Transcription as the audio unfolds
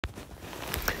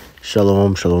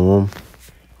Shalom, shalom.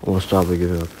 I want to start by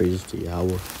giving our praises to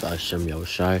Yahweh, Ba'ashem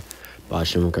Yahushai,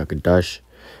 Ba'ashem Kakadash.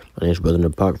 My name is Brother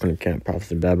Napak from the Camp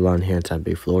Prophets of Babylon here in Tampa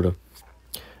Bay, Florida.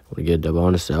 I want to give double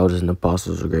honor to the elders and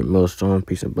apostles of a great millstone.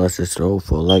 Peace and blessings to the old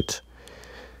full light.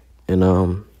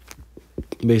 And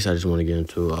basically I just want to get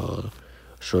into a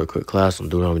short, quick class on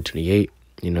Deuteronomy 28,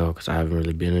 because I haven't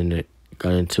really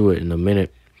got into it in a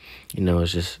minute.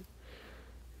 It's just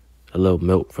a little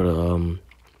milk for the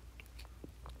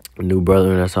new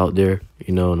brethren that's out there,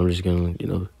 and I'm just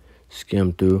gonna,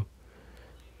 skim through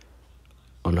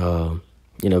on,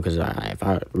 because if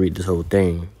I read this whole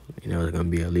thing, it's gonna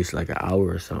be at least like an hour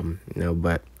or something,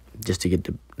 but just to get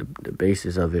the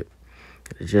basis of it,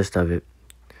 the gist of it.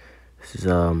 This is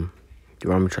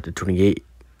Deuteronomy chapter 28,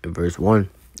 verse 1.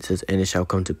 It says, "And it shall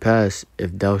come to pass,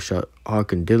 if thou shalt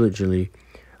hearken diligently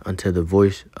unto the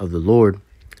voice of the Lord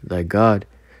thy God,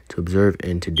 to observe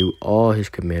and to do all his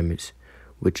commandments,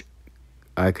 which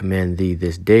I command thee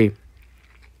this day,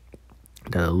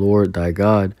 that the Lord thy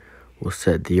God will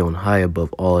set thee on high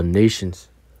above all nations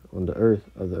on the earth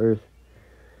of the earth."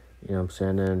 You know what I'm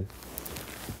saying? And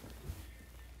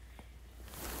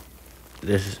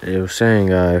it was saying,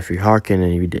 if you hearken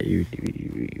and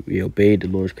you obey the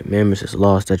Lord's commandments, his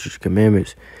laws, statutes,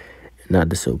 commandments, and not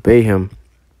disobey him,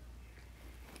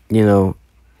 and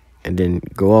then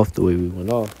go off the way we went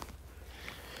off,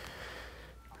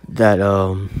 that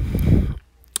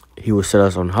he will set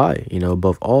us on high,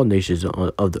 above all nations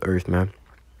of the earth, man.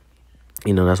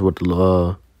 That's what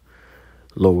the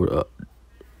Lord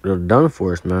done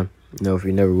for us, man. If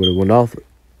we never would have went off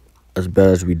as bad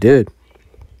as we did,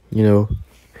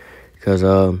 because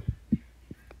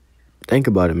think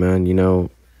about it, man.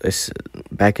 It's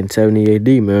back in 70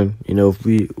 AD, man. If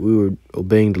we were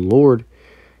obeying the Lord,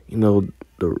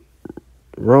 the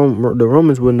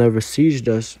Romans would never sieged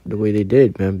us the way they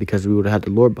did, man, because we would have had the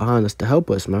Lord behind us to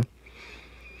help us, man.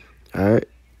 All right.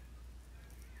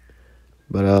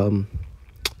 But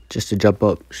just to jump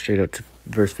up straight up to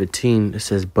verse 15, it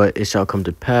says, "But it shall come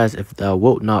to pass, if thou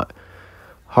wilt not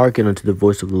hearken unto the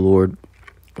voice of the Lord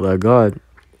thy God,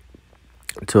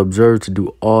 to observe to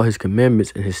do all his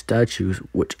commandments and his statutes,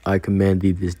 which I command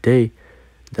thee this day,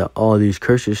 that all these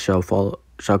curses shall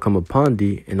come upon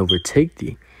thee and overtake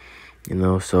thee."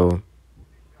 So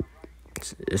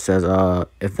it says,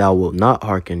 if thou wilt not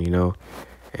hearken, and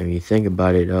when you think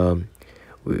about it,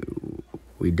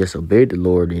 we disobeyed the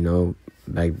Lord,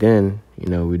 back then,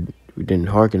 we didn't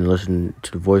hearken and listen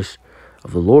to the voice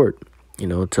of the Lord,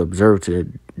 to observe,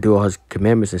 to do all his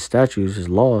commandments and statutes, his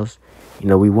laws.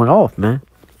 We went off, man,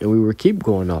 and we will keep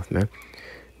going off, man.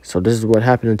 So this is what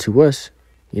happened to us.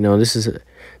 This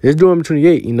Deuteronomy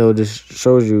 28, this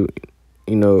shows you,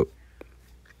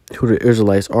 who the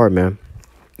Israelites are, man.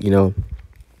 And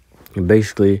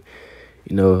basically,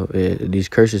 these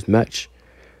curses match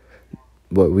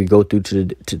what we go through to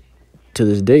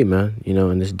this day, man.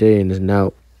 In this day, in this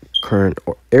now current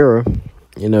era,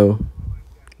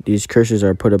 these curses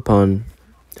are put upon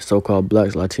the so-called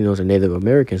blacks, Latinos, and Native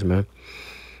Americans, man.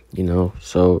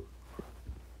 So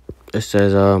it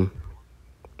says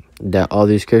that all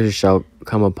these curses shall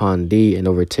come upon thee and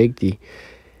overtake thee.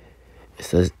 It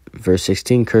says, verse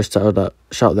 16, "Cursed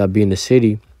shalt thou be in the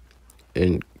city,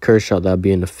 and cursed shalt thou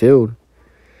be in the field."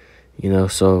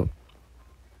 So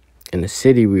in the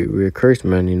city, we're cursed,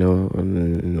 man, in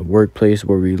the workplace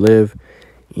where we live,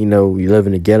 we live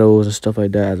in the ghettos and stuff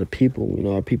like that as a people.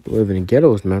 Our people live in the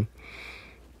ghettos, man.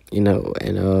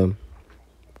 And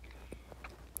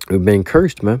we've been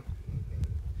cursed, man.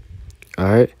 All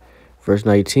right. Verse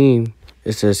 19,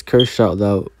 it says, "Cursed shalt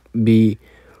thou be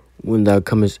when thou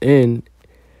comest in,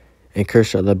 and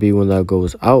cursed shalt thou be when thou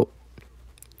goest out.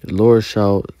 The Lord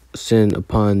shall send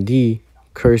upon thee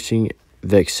cursing,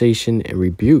 vexation, and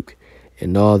rebuke,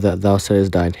 and all that thou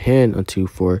settest thine hand unto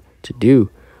for to do,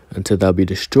 until thou be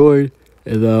destroyed,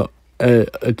 and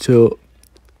until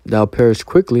thou perish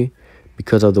quickly,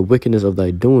 because of the wickedness of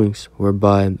thy doings,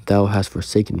 whereby thou hast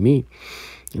forsaken me."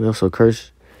 So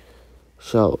curse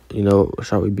shall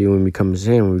we be when we come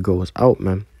in, when we go out,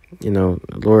 man. The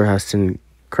Lord has sent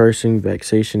cursing,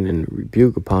 vexation, and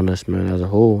rebuke upon us, man, as a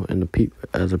whole, and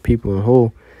as a people in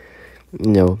whole,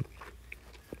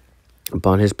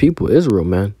 upon his people, Israel,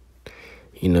 man.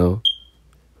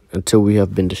 Until we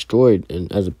have been destroyed,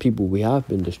 and as a people, we have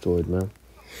been destroyed, man.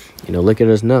 Look at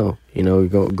us now. We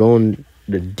go in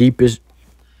the deepest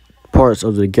parts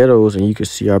of the ghettos, and you can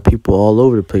see our people all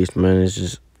over the place, man. It's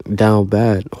just down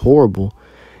bad, horrible,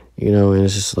 and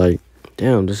it's just like,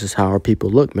 damn, this is how our people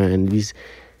look, man. And these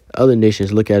other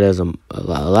nations look at it as a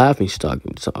laughing stock,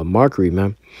 a mockery,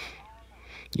 man.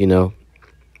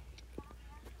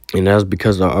 And that's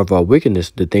because of our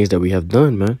wickedness, the things that we have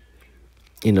done, man.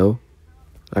 You know,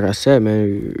 like I said,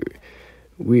 man,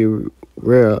 we're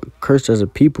cursed as a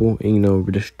people, and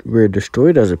we're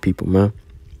destroyed as a people, man.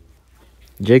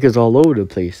 Jacob's all over the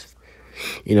place.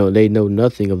 They know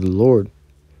nothing of the Lord,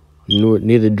 nor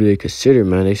neither do they consider,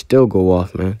 man. They still go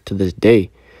off, man, to this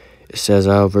day. It says,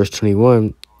 verse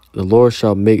 21, the Lord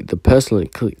shall make the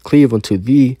pestilence cleave unto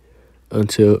thee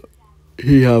until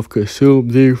he have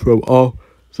consumed thee from off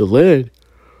the land,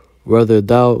 whether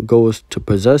thou goest to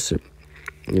possess it.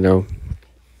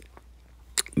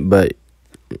 But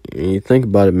when you think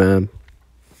about it, man,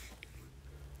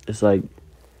 it's like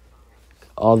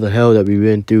all the hell that we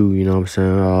went through, you know what I'm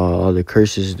saying? All the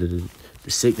curses, the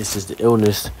sicknesses, the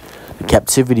illness, the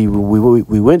captivity we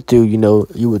went through,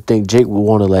 you would think Jake would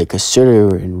want to like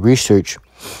consider and research,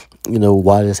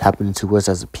 why this happened to us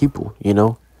as a people,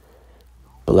 But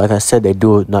like I said, they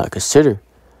do not consider.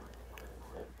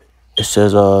 It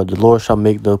says, the Lord shall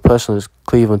make the pestilence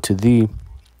cleave unto thee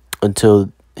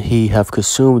until he have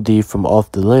consumed thee from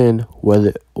off the land,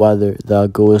 whether thou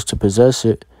goest to possess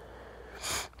it.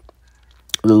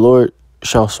 The Lord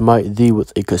shall smite thee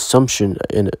with a consumption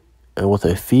and with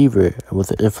a fever and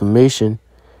with an inflammation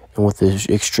and with the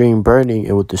extreme burning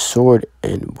and with the sword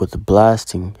and with the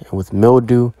blasting and with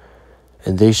mildew,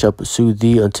 and they shall pursue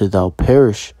thee until thou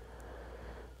perish.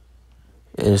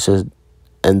 And it says,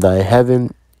 and thy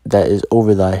heaven that is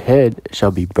over thy head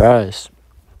shall be brass,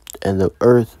 and the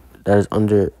earth that is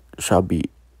under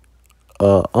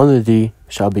thee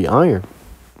shall be iron.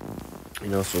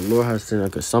 So the Lord has sent a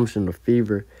consumption of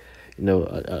fever,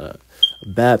 a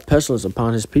bad pestilence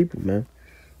upon his people, man.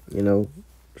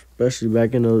 Especially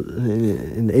back in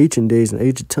the ancient days and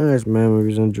ancient times, man, when we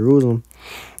was in Jerusalem.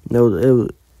 It was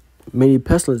many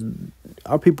pestilence.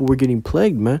 Our people were getting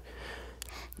plagued, man.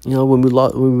 When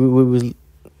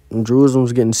Jerusalem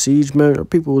was getting sieged, man, our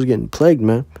people was getting plagued,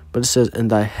 man. But it says,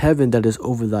 and thy heaven that is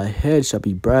over thy head shall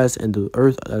be brass, and the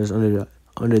earth that is under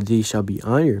thee shall be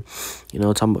iron.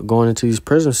 Talking about going into these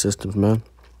prison systems, man.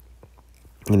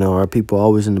 Our people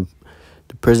always in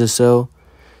the prison cell,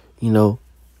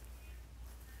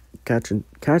 catching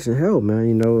hell,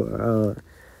 man.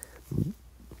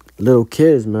 Little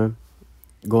kids, man,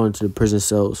 going to the prison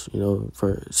cells,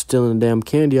 for stealing the damn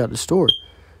candy out the store.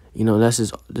 This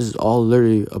is all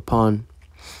literally upon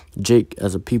Jake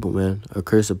as a people, man. A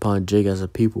curse upon Jake as a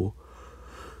people.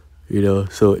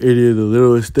 So any of the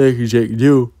littlest things Jake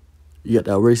do, you got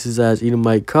that racist ass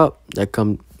Edomite cop that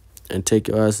come and take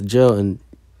your ass to jail, and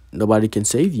nobody can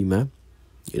save you, man.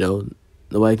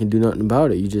 Nobody can do nothing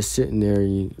about it. You just sitting there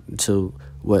until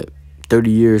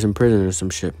 30 years in prison or some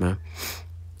shit, man.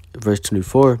 Verse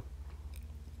 24,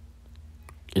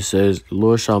 it says, the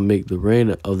Lord shall make the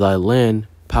rain of thy land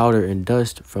powder and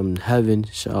dust, from heaven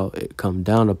shall it come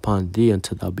down upon thee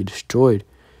until thou be destroyed.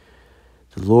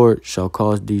 The Lord shall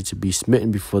cause thee to be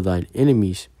smitten before thine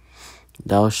enemies.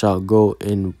 Thou shalt go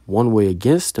in one way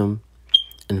against them,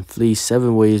 and flee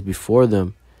 7 ways before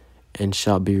them, and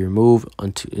shalt be removed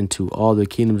into all the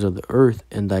kingdoms of the earth,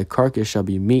 and thy carcass shall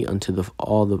be meat unto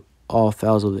all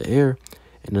fowls of the air,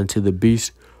 and unto the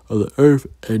beasts of the earth,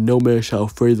 and no man shall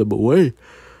fray them away.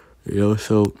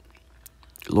 So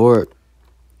Lord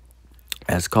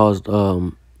has caused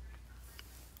us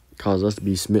to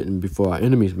be smitten before our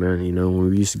enemies, man. When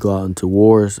we used to go out into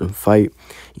wars and fight,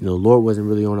 the Lord wasn't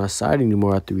really on our side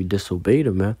anymore after we disobeyed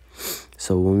him, man.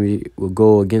 So when we would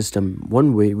go against them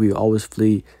one way, we always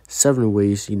flee 7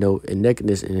 ways, in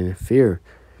nakedness and in fear,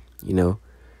 because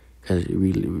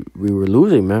we were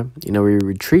losing, man. We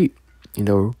retreat,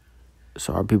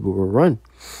 so our people will run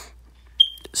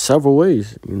several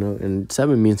ways, and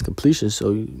 7 means completion.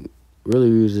 So really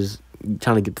we was just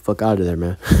trying to get the fuck out of there,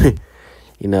 man.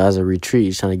 As a retreat,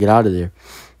 he's trying to get out of there.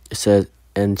 It says,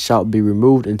 and shalt be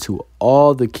removed into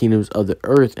all the kingdoms of the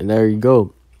earth. And there you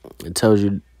go. It shows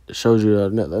you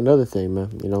another thing,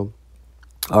 man.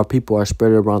 Our people are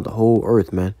spread around the whole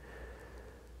earth, man.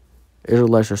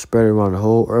 Israelites are spread around the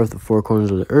whole earth, the 4 corners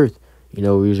of the earth. We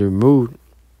was removed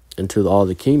into all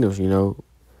the kingdoms,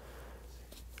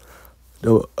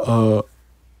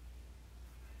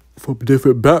 from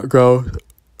different backgrounds,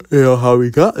 how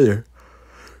we got there.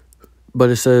 But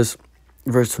it says,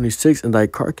 verse 26, and thy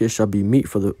carcass shall be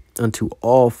meat unto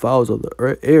all fowls of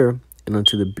the air, and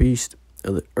unto the beasts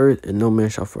of the earth, and no man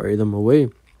shall fray them away.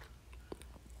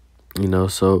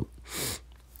 So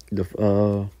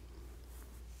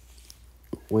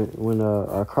when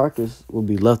our carcass will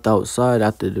be left outside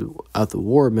after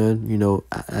war, man,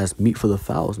 as meat for the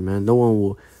fowls, man. No one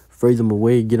will fray them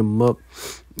away, get them up.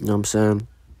 You know what I'm saying?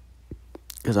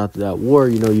 Because after that war,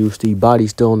 you see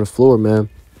bodies still on the floor, man.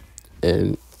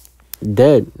 And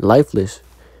dead, lifeless,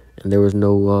 and there was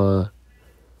nobody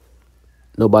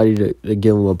to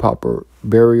give them a proper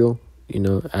burial,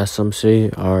 as some say,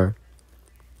 or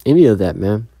any of that,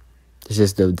 man. It's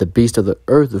just the beast of the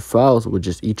earth, the fowls, will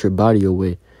just eat your body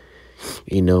away,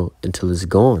 until it's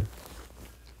gone.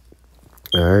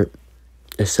 All right.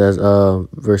 It says,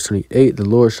 verse 28, the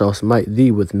Lord shall smite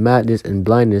thee with madness and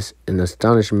blindness and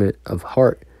astonishment of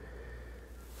heart.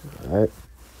 All right.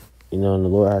 And the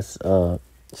Lord has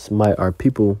smite our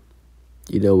people,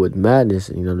 with madness,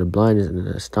 the blindness and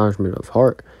the astonishment of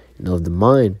heart, of the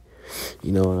mind.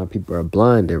 And our people are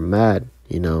blind, they're mad,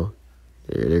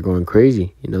 they're going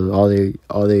crazy. All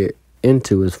they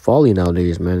into is folly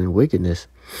nowadays, man, and wickedness.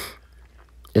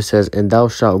 It says, and thou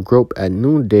shalt grope at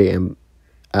noonday, and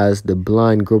as the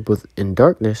blind gropeth in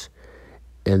darkness,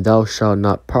 and thou shalt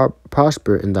not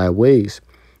prosper in thy ways,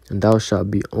 and thou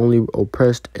shalt be only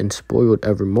oppressed and spoiled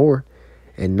evermore,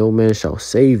 and no man shall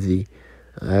save thee.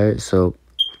 All right, so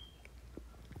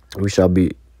we shall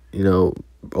be,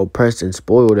 oppressed and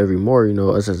spoiled evermore.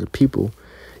 Us as a people,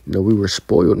 we were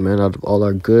spoiled, man, out of all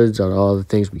our goods, out of all the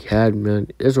things we had, man.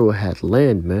 Israel had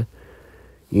land, man.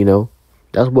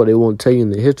 That's what they won't tell you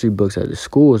in the history books at the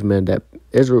schools, man, that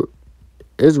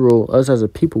Israel, us as a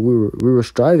people, we were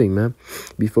striving, man,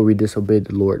 before we disobeyed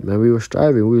the Lord, man. We were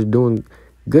striving. We was doing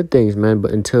good things, man,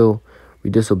 but until we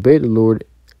disobeyed the Lord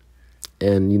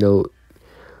and,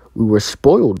 we were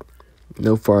spoiled,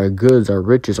 for our goods, our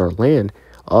riches, our land,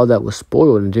 all that was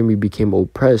spoiled, and then we became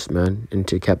oppressed, man,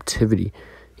 into captivity.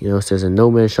 It says, and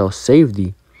no man shall save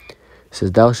thee. It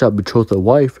says, thou shalt betroth a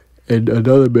wife, and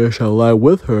another man shall lie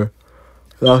with her.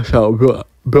 Thou shalt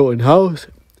build an house,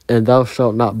 and thou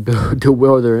shalt not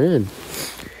dwell therein.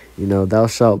 Thou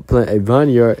shalt plant a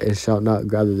vineyard, and shalt not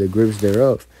gather the grapes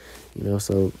thereof.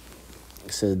 So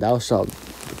it says, thou shalt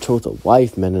betroth a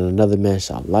wife, man, and another man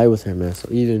shall lie with her, man. So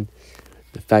even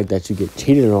the fact that you get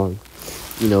cheated on,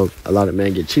 a lot of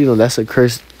men get cheated on, that's a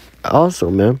curse also,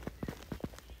 man.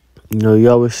 You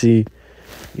always see,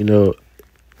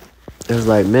 it's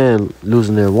like, man,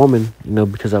 losing their woman,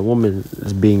 because that woman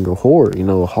is being a whore,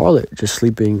 a harlot, just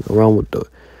sleeping around with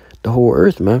the whole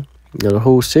earth, man. The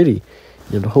whole city.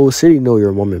 The whole city know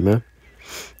you're a woman, man.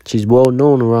 She's well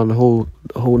known around the whole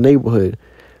neighborhood.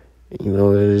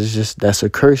 It's just, that's a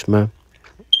curse, man.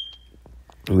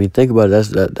 When you think about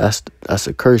it, that's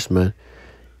a curse, man.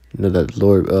 That the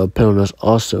Lord put on us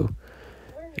also,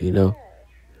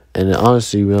 And then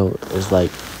honestly, it's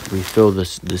like we feel the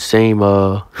same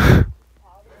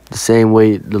the same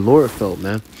way the Lord felt,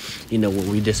 man. When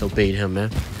we disobeyed him,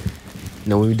 man.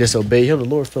 When we disobeyed him, the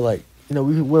Lord felt like,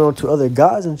 we went on to other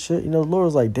gods and shit. The Lord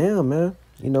was like, damn, man,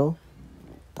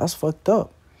 that's fucked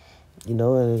up.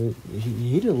 And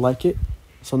he didn't like it.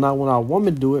 So now when our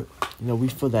woman do it, we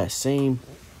feel that same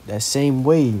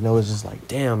way. It's just like,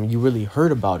 damn, you really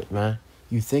heard about it, man.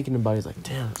 You thinking about it, it's like,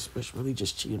 damn, this bitch really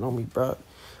just cheated on me, bro.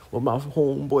 With my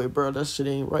homeboy, bro, that shit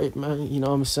ain't right, man. You know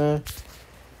what I'm saying?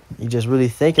 You just really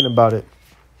thinking about it.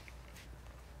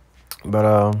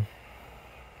 But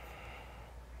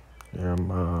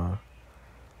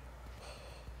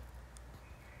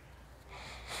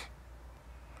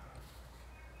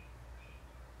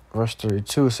verse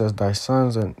 32 says, thy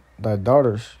sons and thy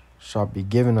daughters shall be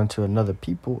given unto another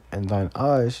people, and thine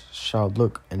eyes shall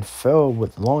look and fail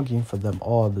with longing for them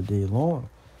all the day long,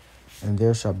 and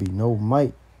there shall be no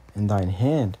might in thine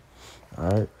hand. All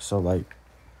right, so like,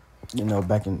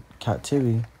 back in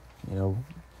captivity,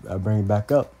 I bring it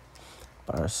back up.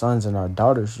 But our sons and our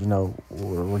daughters,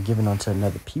 were given unto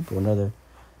another people, another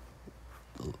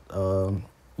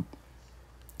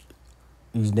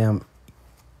these damn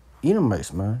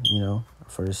Edomites, man.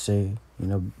 For to say,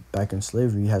 back in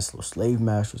slavery, you had slave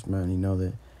masters, man.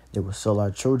 That they would sell our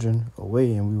children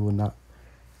away, and we would not.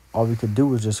 All we could do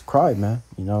was just cry, man.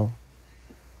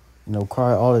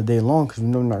 Cry all the day long, because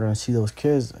we're not gonna see those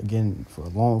kids again for a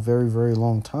long, very, very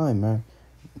long time, man.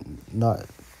 Not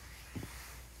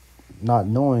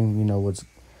knowing, what's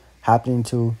happening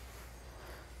to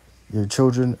your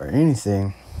children or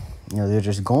anything. They're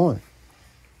just gone.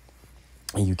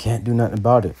 And you can't do nothing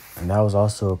about it. And that was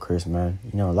also a curse, man.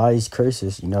 A lot of these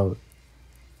curses, you don't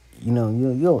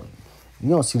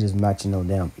see this matching no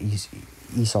damn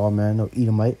Esau, man, no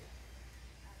Edomite.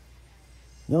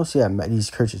 You don't see these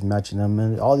curses matching them,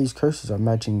 man. All these curses are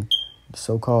matching the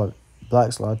so-called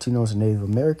blacks, Latinos, and Native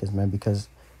Americans, man, because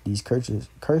these curses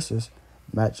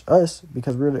match us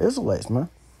because we're the Israelites, man.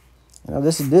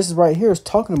 This is right here is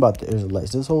talking about the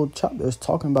Israelites. This whole chapter is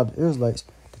talking about the Israelites,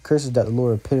 the curses that the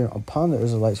Lord put upon the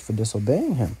Israelites for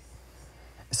disobeying him.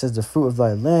 It says, the fruit of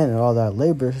thy land and all thy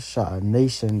labor shall a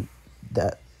nation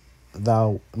that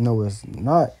thou knowest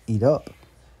not, eat up.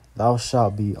 Thou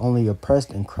shalt be only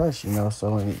oppressed and crushed,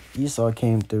 So when Esau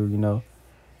came through,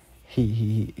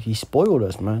 he spoiled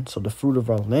us, man. So the fruit of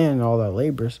our land and all our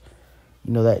labors,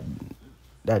 that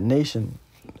nation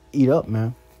eat up,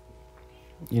 man.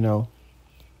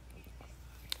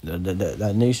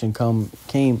 That nation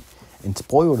came and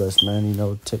spoiled us,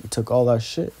 man. Took all our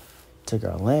shit, took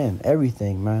our land,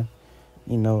 everything, man.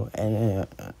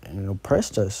 And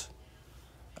oppressed us.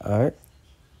 All right.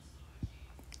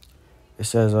 It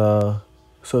says,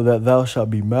 so that thou shalt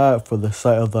be mad for the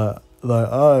sight of thy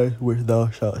eyes, which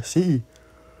thou shalt see.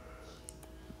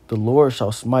 The Lord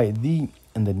shall smite thee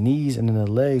in the knees and in the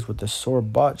legs with a sore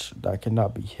botch that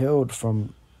cannot be healed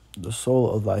from the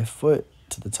sole of thy foot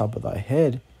to the top of thy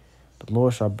head. The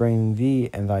Lord shall bring thee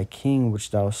and thy king,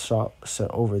 which thou shalt set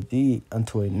over thee,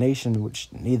 unto a nation which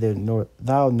neither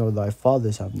thou nor thy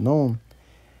fathers have known.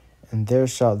 And there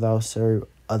shalt thou serve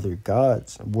other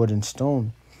gods, wood and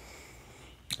stone.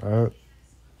 All right.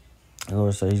 The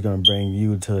Lord said he's going to bring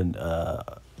you to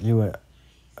you and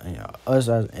us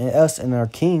and our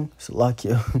king,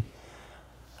 Salakia,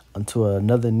 unto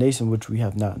another nation which we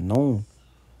have not known,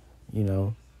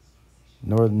 nor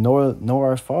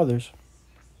our fathers.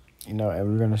 And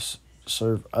we're going to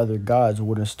serve other gods,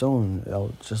 wood and stone.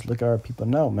 Just look at our people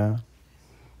now, man.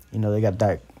 They got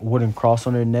that wooden cross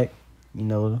on their neck.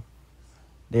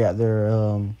 They got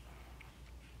their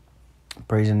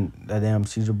praising that damn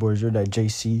Caesar Borgia, that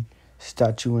JC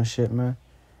statue and shit, man.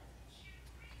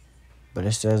 But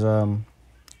it says, and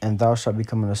thou shalt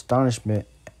become an astonishment,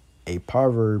 a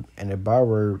proverb and a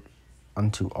byword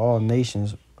unto all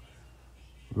nations.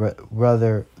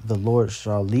 Rather, the Lord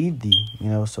shall lead thee,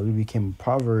 So he became a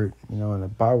proverb, and a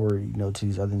byword, to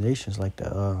these other nations like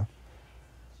the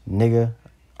nigga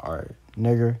or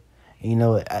nigger.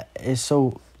 It's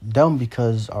so dumb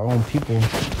because our own people,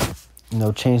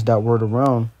 changed that word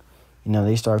around.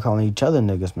 They start calling each other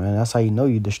niggas, man. That's how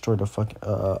you destroy the fucking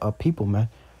people, man.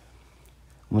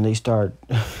 When they start,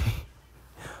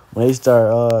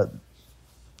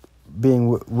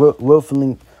 being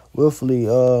willfully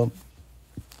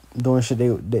doing shit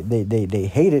they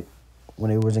hated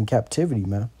when they was in captivity,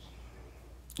 man.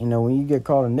 When you get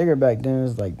called a nigger back then,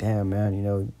 it's like, damn, man.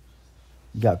 You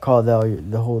got called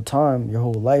out the whole time, your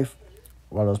whole life,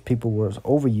 while those people was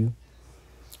over you.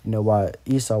 While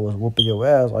Esau was whooping your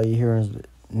ass, all you hear is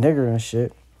nigger and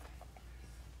shit.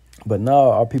 But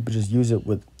now our people just use it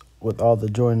with all the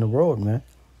joy in the world, man.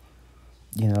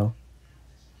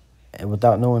 And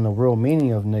without knowing the real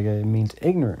meaning of nigga, it means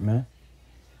ignorant, man.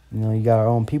 You got our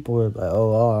own people like,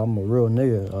 oh, I'm a real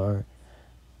nigga, or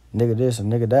nigga this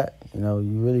and nigga that. You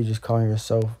really just calling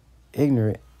yourself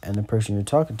ignorant and the person you're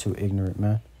talking to ignorant,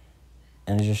 man.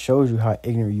 And it just shows you how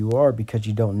ignorant you are because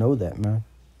you don't know that, man.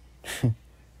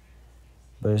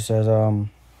 But it says,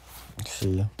 let's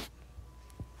see.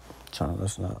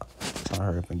 Let's not try to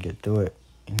hurry up and get through it.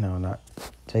 Not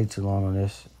take too long on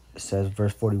this. It says,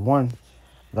 verse 41,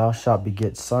 thou shalt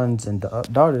beget sons and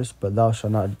daughters, but thou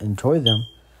shalt not enjoy them,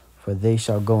 for they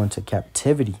shall go into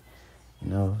captivity.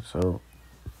 So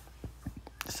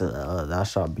thou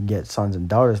shalt beget sons and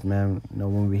daughters, man.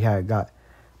 When we had got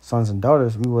sons and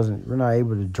daughters, we're not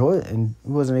able to enjoy it, and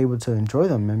we wasn't able to enjoy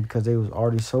them, man, because they was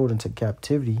already sold into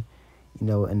captivity,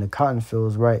 in the cotton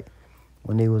fields, right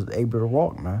when they was able to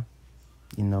walk, man.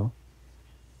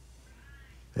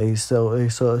 They sell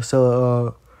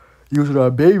using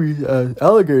our babies as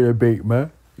alligator bait,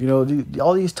 man.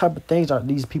 All these type of things are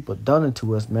these people done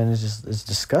to us, man. It's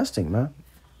disgusting, man.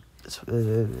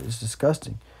 It's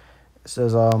disgusting. It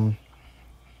says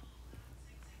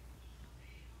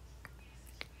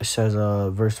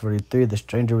verse 43, the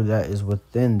stranger that is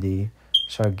within thee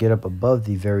shall get up above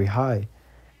thee very high,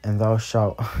 and thou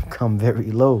shalt come very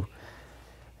low.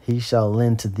 He shall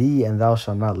lend to thee, and thou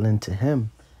shalt not lend to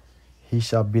him. He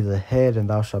shall be the head, and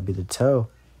thou shalt be the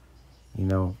tail.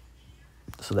 So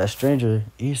that stranger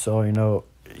Esau,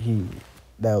 he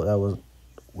that was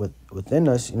within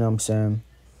us, what I'm saying,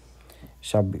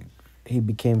 he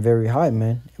became very high,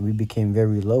 man, and we became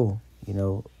very low,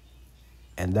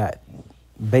 and that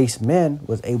base man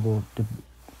was able to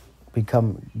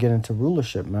get into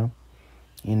rulership, man,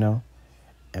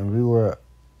 and we were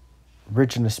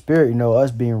rich in the spirit,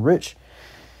 us being rich,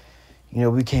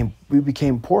 we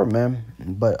became poor, man,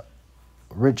 but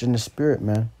rich in the spirit,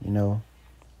 man,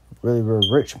 really we're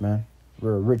rich, man.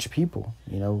 We're a rich people,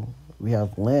 we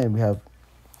have land, we have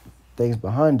things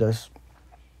behind us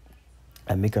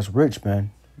that make us rich,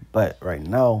 man. But right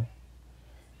now,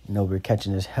 we're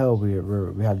catching this hell. We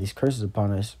have these curses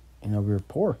upon us. We're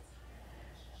poor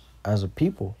as a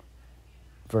people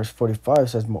Verse 45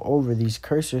 says, moreover, these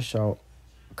curses shall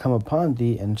come upon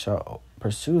thee, and shall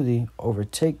pursue thee,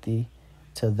 overtake thee,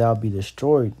 till thou be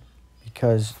destroyed,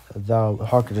 because thou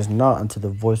hearkenest not unto the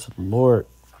voice of the Lord,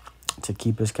 to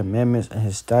keep his commandments and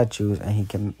his statutes,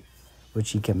 and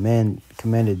which he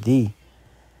commanded thee.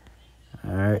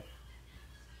 All right.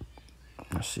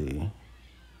 Let's see.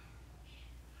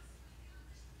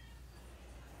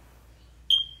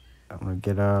 I'm gonna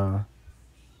get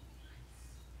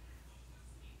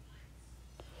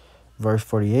verse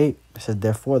 48. It says,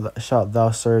 therefore shalt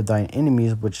thou serve thine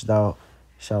enemies, which thou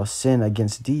shalt sin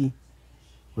against thee,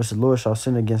 which the Lord shall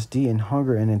sin against thee in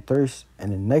hunger and in thirst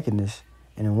and in nakedness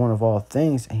and in want of all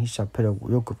things, and he shall put a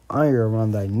yoke of iron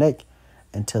around thy neck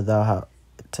until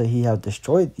he have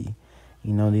destroyed thee.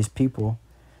 You know, these people,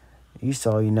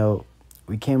 Esau, you know,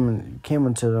 we came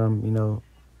unto them, you know,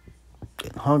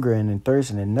 in hunger and in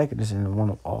thirst and in nakedness and in want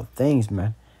of all things,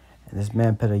 man. And this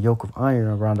man put a yoke of iron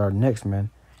around our necks, man.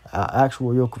 An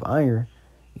actual yoke of iron,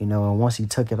 you know, and once he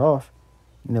took it off,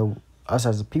 you know, us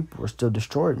as a people were still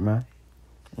destroyed, man.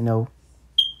 You know,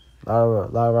 a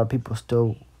lot of our people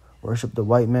still worship the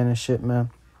white man and shit, man.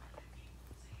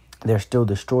 They're still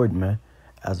destroyed, man,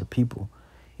 as a people,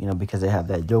 you know, because they have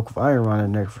that yoke of iron around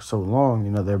their neck for so long,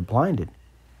 you know, they're blinded,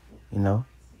 you know.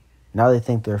 Now they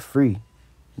think they're free,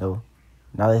 you know.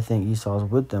 Now they think Esau's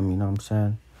with them, you know what I'm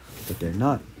saying? But they're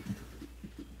not.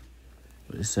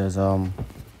 It says,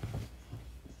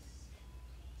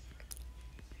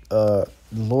 the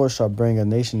Lord shall bring a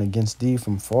nation against thee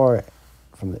from far,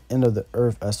 from the end of the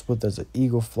earth, as swift as an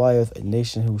eagle flieth, a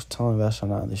nation whose tongue thou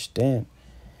shalt not understand.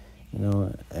 You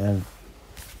know, and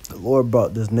the Lord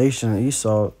brought this nation,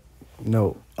 Esau, you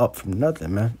know, up from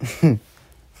nothing, man.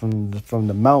 from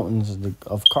the mountains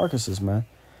of carcasses, man.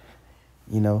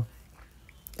 You know,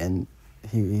 and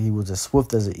he was as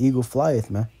swift as an eagle flieth,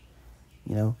 man.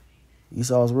 You know,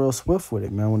 Esau was real swift with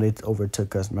it, man, when they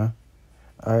overtook us, man.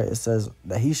 All right, it says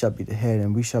that he shall be the head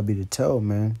and we shall be the tail,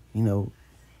 man. You know,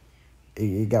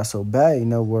 it got so bad, you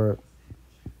know, where,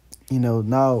 you know,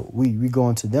 now we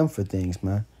going to them for things,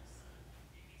 man.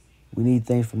 We need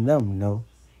things from them, you know.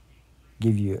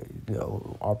 You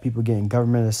know, our people getting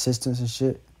government assistance and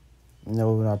shit. You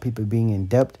know, our people being in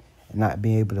debt and not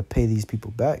being able to pay these people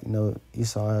back. You know,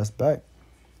 Esau us back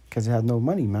because they have no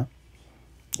money, man.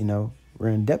 You know, we're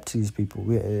in debt to these people.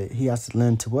 He has to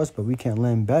lend to us, but we can't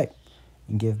lend back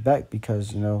and give back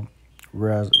because, you know,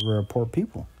 we're a poor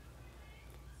people.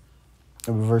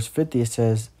 In verse 50, it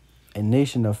says, a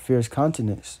nation of fierce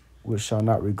countenance, which shall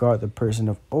not regard the person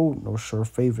of old, nor show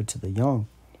favor to the young.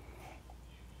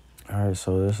 All right,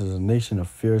 so this is a nation of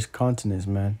fierce countenance,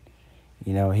 man.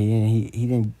 You know, he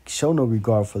didn't show no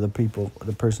regard for the people,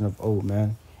 the person of old,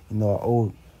 man. You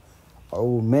know, our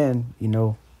old men, you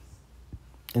know,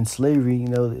 in slavery, you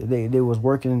know, they was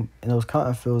working in those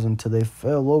cotton fields until they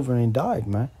fell over and died,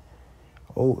 man.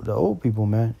 The old people,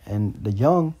 man, and the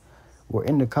young were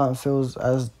in the cotton fields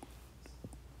as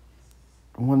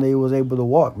when they was able to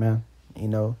walk, man. You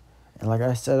know, and like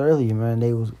I said earlier, man,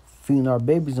 they was feeding our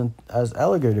babies as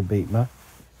alligator bait, man,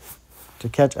 to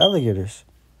catch alligators.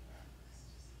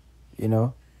 You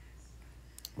know,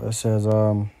 it says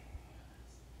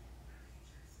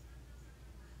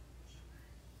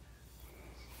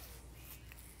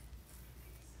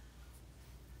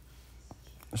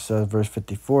verse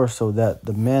 54, so that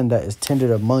the man that is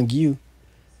tender among you,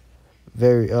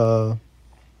 actually,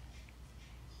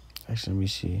 let me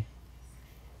see.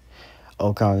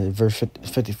 Verse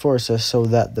 54 says, so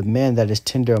that the man that is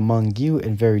tender among you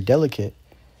and very delicate,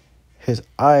 his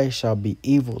eye shall be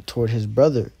evil toward his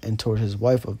brother and toward his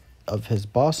wife of his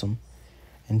bosom,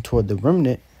 and toward the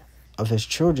remnant of his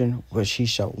children, which he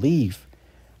shall leave.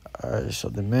 So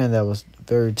the man that was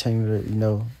very tender, you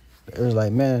know, it was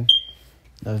like, man,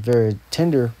 that was very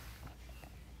tender,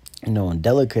 you know, and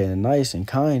delicate and nice and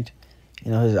kind. You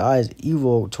know, his eye is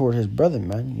evil toward his brother,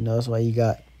 man. You know, that's why you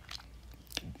got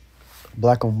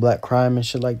black on black crime and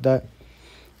shit like that.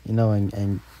 You know,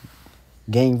 and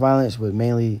gang violence with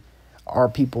mainly our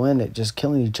people in it just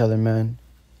killing each other, man.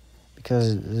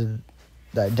 Because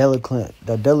that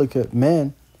delicate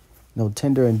man, you know,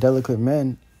 tender and delicate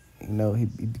man, you know, he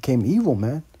became evil,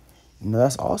 man. You know,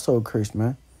 that's also a curse,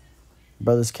 man.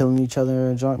 Brothers killing each other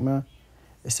and junk, man.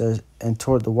 It says, and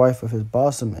toward the wife of his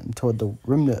bosom and toward the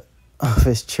remnant of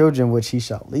his children, which he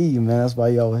shall leave, man. That's why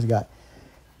you always got,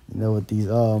 you know, with these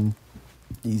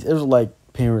Israelite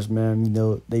parents, man, you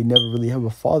know, they never really have a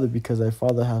father because their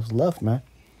father has left, man.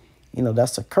 You know,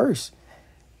 that's a curse.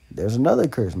 There's another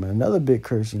curse, man, another big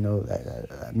curse, you know,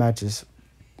 that matches,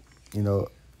 you know,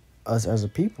 us as a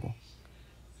people.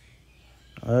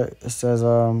 All right, it says,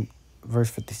 verse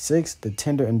 56, the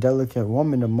tender and delicate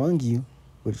woman among you,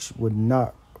 which would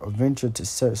not venture to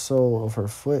set sole of her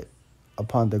foot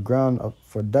upon the ground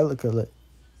for delicateness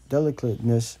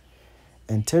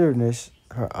and tenderness,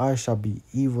 her eyes shall be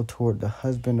evil toward the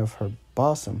husband of her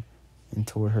bosom, and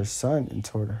toward her son, and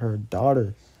toward her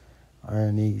daughter.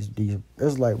 And these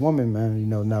Israelite women, man,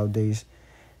 nowadays,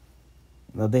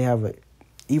 they have a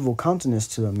evil countenance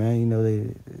to them, man.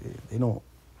 They don't,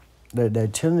 their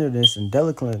tenderness and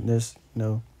delicateness,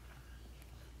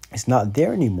 it's not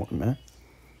there anymore, man.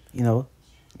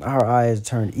 Her eyes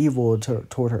turned evil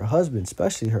toward her husband,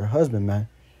 especially her husband, man.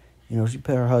 She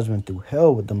put her husband through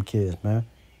hell with them kids, man.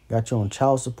 Got you on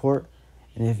child support,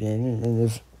 and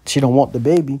if she don't want the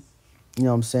baby, you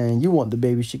know what I'm saying, you want the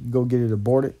baby, she can go get it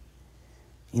aborted.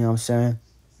 You know what I'm saying?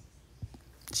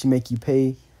 She make you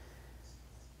pay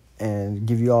and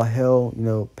give you all hell,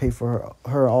 pay for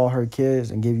her all her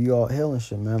kids and give you all hell and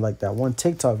shit, man. Like that one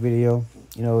TikTok video,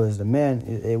 is the man.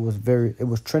 It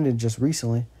was trending just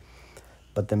recently,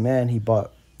 but the man he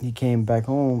came back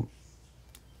home,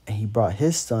 and he brought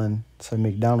his son to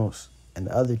McDonald's, and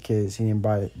the other kids he didn't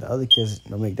buy the other kids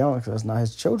no McDonald's because that's not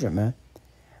his children, man.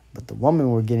 But the woman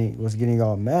was getting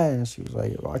all mad, and she was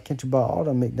like, "Why can't you buy all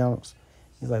the McDonald's?"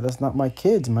 He's like, "That's not my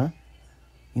kids, man.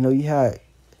 You had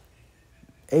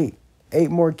eight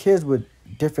more kids with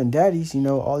different daddies,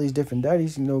 all these different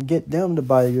daddies, get them to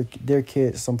buy their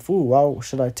kids some food. Why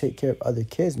should I take care of other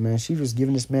kids, man?" She was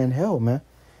giving this man hell, man.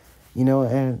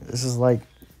 And this is like,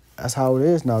 that's how it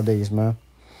is nowadays, man.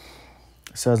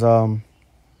 It says,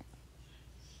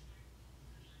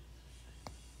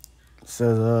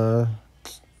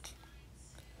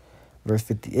 verse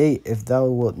 58, if thou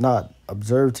wilt not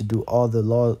observe to do all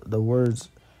the words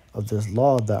of this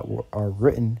law that are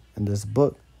written in this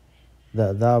book,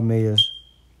 that thou mayest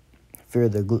fear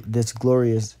this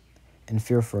glorious and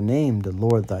fearful name, the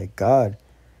Lord thy God,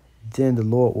 then the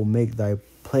Lord will make thy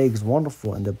plagues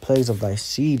wonderful, and the plagues of thy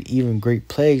seed, even great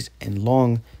plagues, and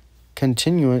long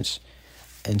continuance,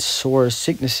 and sore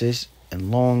sicknesses,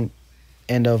 and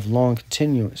of long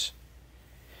continuance.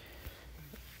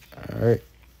 All right.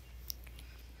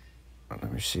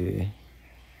 Let me see.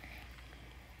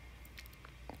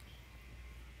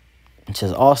 It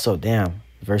says also,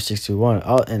 verse 61,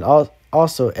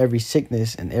 also every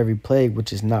sickness and every plague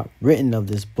which is not written of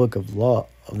this book of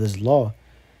this law,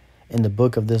 in the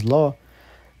book of this law,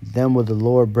 then will the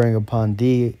Lord bring upon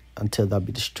thee until thou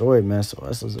be destroyed, man. So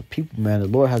us as a people, man, the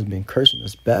Lord has been cursing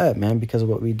us bad, man, because of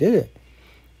what we did.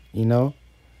 So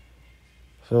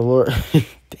the Lord,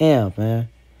 damn, man.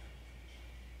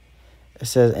 It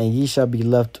says, and ye shall be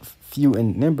left few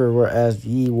in number, whereas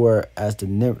ye were as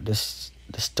the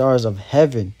stars of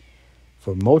heaven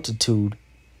for multitude,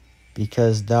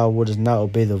 because thou wouldest not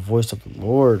obey the voice of the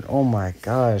Lord. Oh my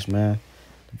gosh, man.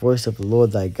 The voice of the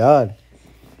Lord thy God.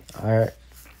 All right.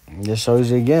 This shows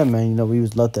you again, man. We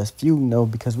was left as few,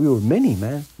 because we were many,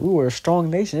 man. We were a strong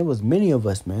nation. It was many of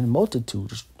us, man.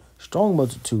 Multitude, strong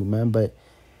multitude, man. But,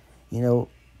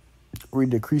 we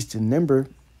decreased in number,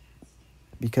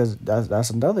 because that's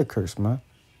another curse, man.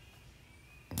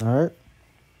 All right.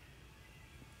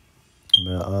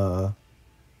 But,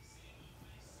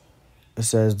 it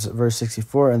says, verse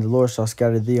 64, and the Lord shall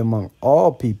scatter thee among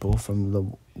all people from the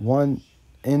one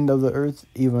end of the earth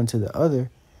even to the other,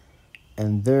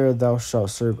 and there thou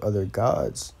shalt serve other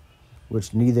gods,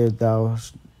 which neither thou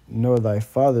nor thy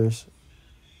fathers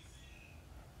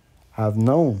have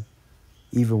known,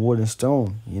 even wood and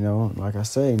stone. Like I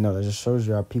say, that just shows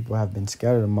you our people have been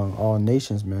scattered among all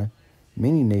nations, man.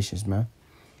 Many nations, man.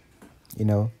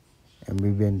 And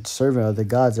we've been serving other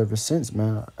gods ever since,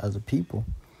 man, as a people.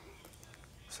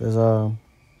 It says,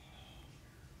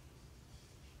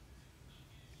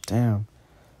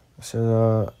 it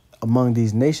says, among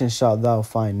these nations shalt thou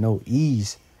find no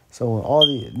ease. So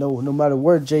no matter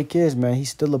where Jake is, man,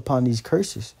 he's still upon these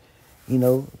curses. It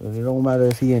don't matter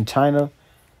if he in China,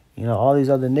 all these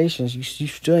other nations, you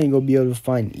still ain't gonna be able to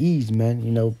find ease,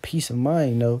 man. Peace of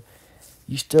mind,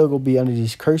 you still gonna be under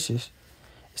these curses.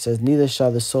 It says, neither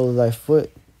shall the sole of thy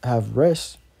foot have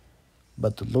rest,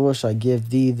 but the Lord shall give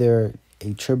thee there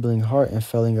a trembling heart and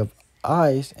failing of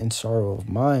eyes and sorrow of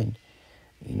mind.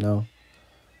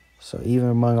 So even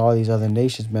among all these other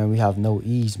nations, man, we have no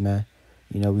ease, man.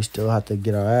 We still have to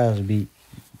get our ass beat,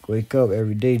 wake up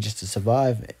every day just to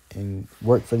survive and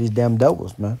work for these damn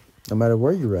devils, man. No matter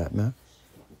where you're at, man.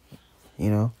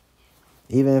 Even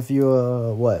if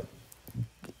you're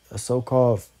a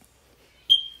so-called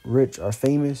rich or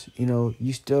famous,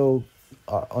 you still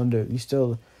you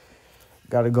still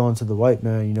got to go into the white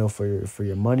man, for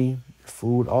your money,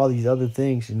 food, all these other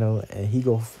things, and he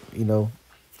go,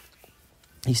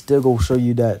 he still gonna show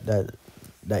you that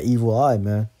evil eye,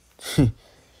 man. You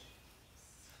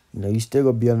know, you still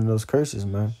gonna be under those curses,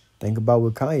 man. Think about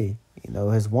with Kanye, you know,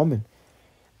 his woman.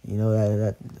 You know,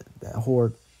 that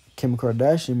whore Kim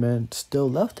Kardashian, man, still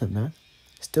left him, man.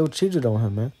 Still cheated on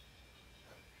him, man.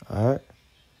 Alright.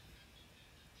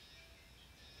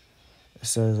 It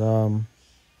says,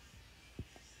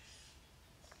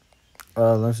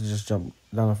 let's just jump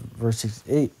down to verse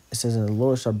 68. It says, and the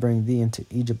Lord shall bring thee into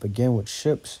Egypt again with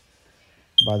ships,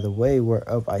 by the way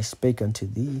whereof I spake unto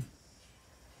thee.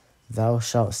 Thou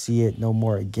shalt see it no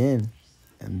more again,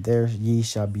 and there ye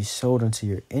shall be sold unto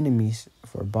your enemies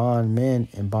for bondmen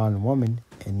and bondwomen,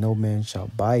 and no man shall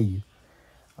buy you.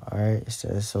 All right, it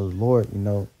says, so the Lord, you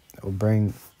know, will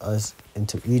bring us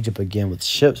into Egypt again with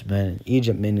ships, man. And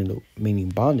Egypt meaning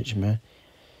bondage, man.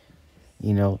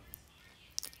 You know,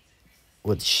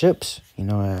 with ships, you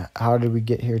know, how did we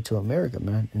get here to America,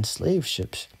 man? In slave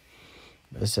ships.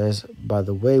 It says, by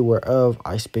the way whereof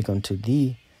I speak unto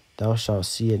thee, thou shalt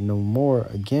see it no more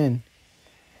again,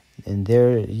 and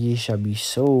there ye shall be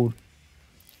sold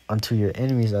unto your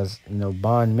enemies as, you know,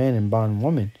 bondmen and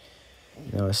bondwomen,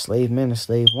 you know, a slave man, a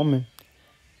slave woman,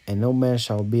 and no man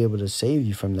shall be able to save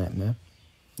you from that, man.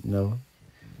 You know,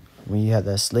 when you have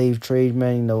that slave trade,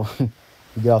 man, you know, you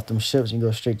get off them ships and you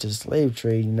go straight to the slave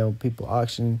trade, you know, people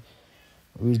auctioning,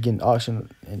 we was getting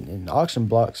auctioned in auction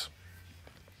blocks,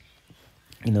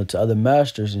 you know, to other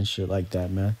masters and shit like that,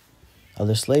 man.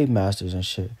 Other slave masters and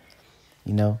shit,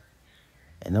 you know.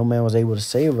 And no man was able to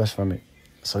save us from it.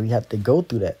 So you have to go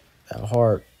through that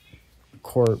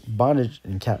hardcore bondage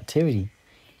and captivity,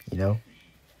 you know.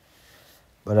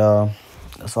 But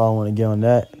that's all I want to get on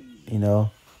that, you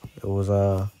know. It was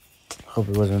hope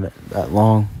it wasn't that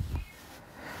long.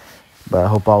 But I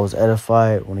hope I was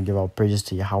edified. I want to give all praises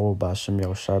to Yahweh, Ba'ashem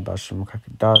Yahushua, Ba'ashem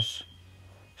Kakadash.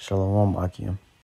 Shalom Akim.